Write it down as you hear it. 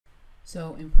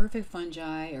So imperfect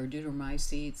fungi or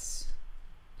deuteromycetes,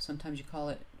 sometimes you call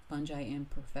it fungi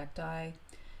imperfecti.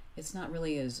 It's not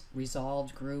really a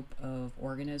resolved group of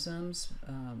organisms.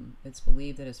 It's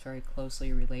believed that it's very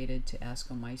closely related to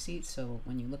ascomycetes. So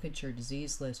when you look at your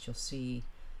disease list, you'll see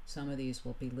some of these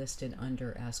will be listed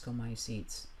under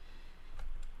ascomycetes.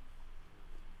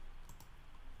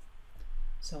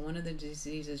 So one of the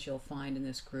diseases you'll find in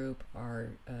this group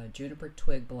are juniper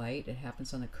twig blight. It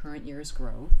happens on the current year's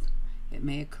growth. It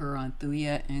may occur on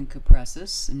Thuya and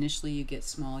cupressus. Initially you get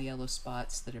small yellow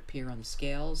spots that appear on the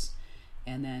scales,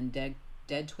 and then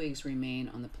dead twigs remain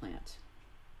on the plant.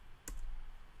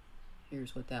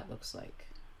 Here's what that looks like.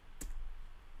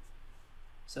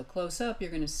 So close up,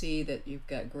 you're going to see that you've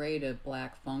got gray to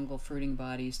black fungal fruiting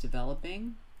bodies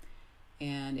developing,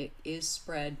 and it is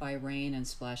spread by rain and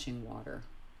splashing water.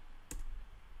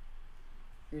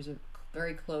 Here's a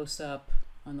very close up.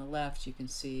 On the left, you can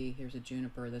see here's a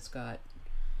juniper that's got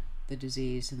the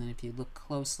disease, and then if you look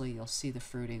closely, you'll see the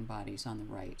fruiting bodies on the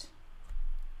right.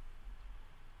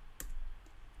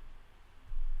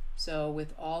 So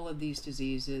with all of these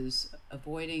diseases,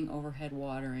 avoiding overhead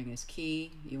watering is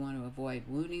key. You want to avoid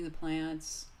wounding the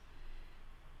plants.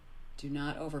 Do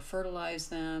not over-fertilize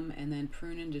them, and then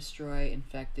prune and destroy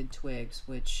infected twigs,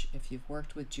 which if you've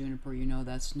worked with juniper, you know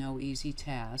that's no easy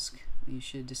task. You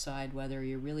should decide whether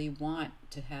you really want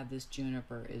to have this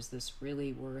juniper. Is this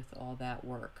really worth all that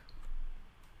work?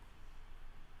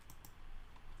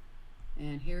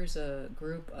 And here's a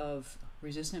group of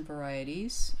resistant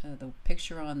varieties. The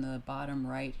picture on the bottom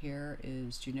right here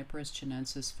is Juniperus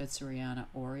chinensis Fitzeriana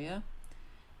aurea.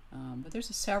 But there's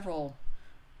several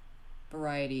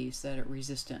varieties that are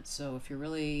resistant. So if you're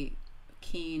really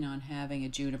keen on having a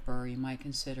juniper, you might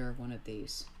consider one of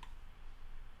these.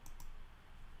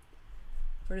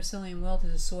 Verticillium wilt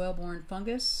is a soil-borne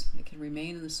fungus. It can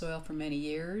remain in the soil for many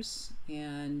years,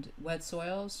 and wet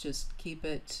soils just keep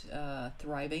it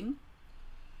thriving.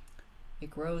 It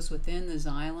grows within the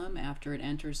xylem after it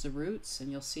enters the roots,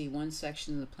 and you'll see one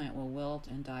section of the plant will wilt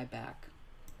and die back.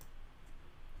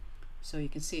 So you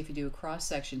can see if you do a cross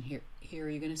section here you're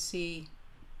going to see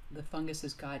the fungus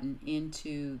has gotten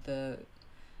into the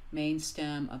main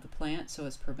stem of the plant, so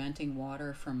it's preventing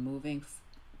water from moving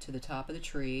to the top of the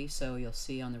tree. So you'll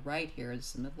see on the right here, this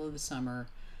is the middle of the summer,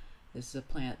 this is a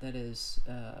plant that is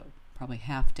probably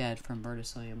half dead from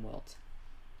verticillium wilt.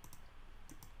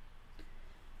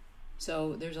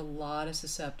 So there's a lot of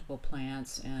susceptible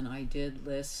plants, and I did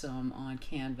list some on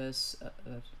Canvas,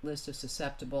 a list of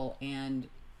susceptible and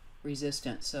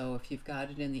resistant. So if you've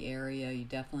got it in the area, you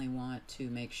definitely want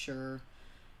to make sure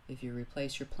if you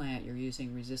replace your plant you're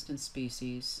using resistant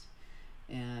species.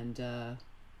 And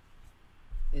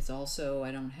it's also,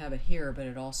 I don't have it here, but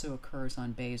it also occurs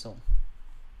on basil.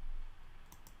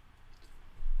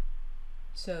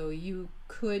 So you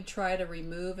could try to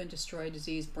remove and destroy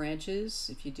diseased branches.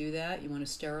 If you do that, you want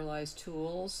to sterilize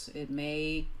tools. It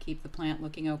may keep the plant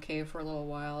looking okay for a little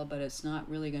while, but it's not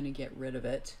really going to get rid of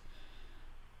it.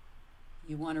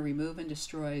 You want to remove and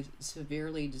destroy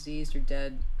severely diseased or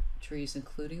dead trees,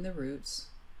 including the roots.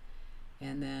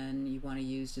 And then you want to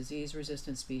use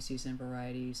disease-resistant species and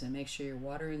varieties, and make sure you're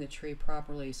watering the tree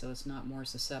properly so it's not more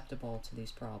susceptible to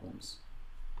these problems.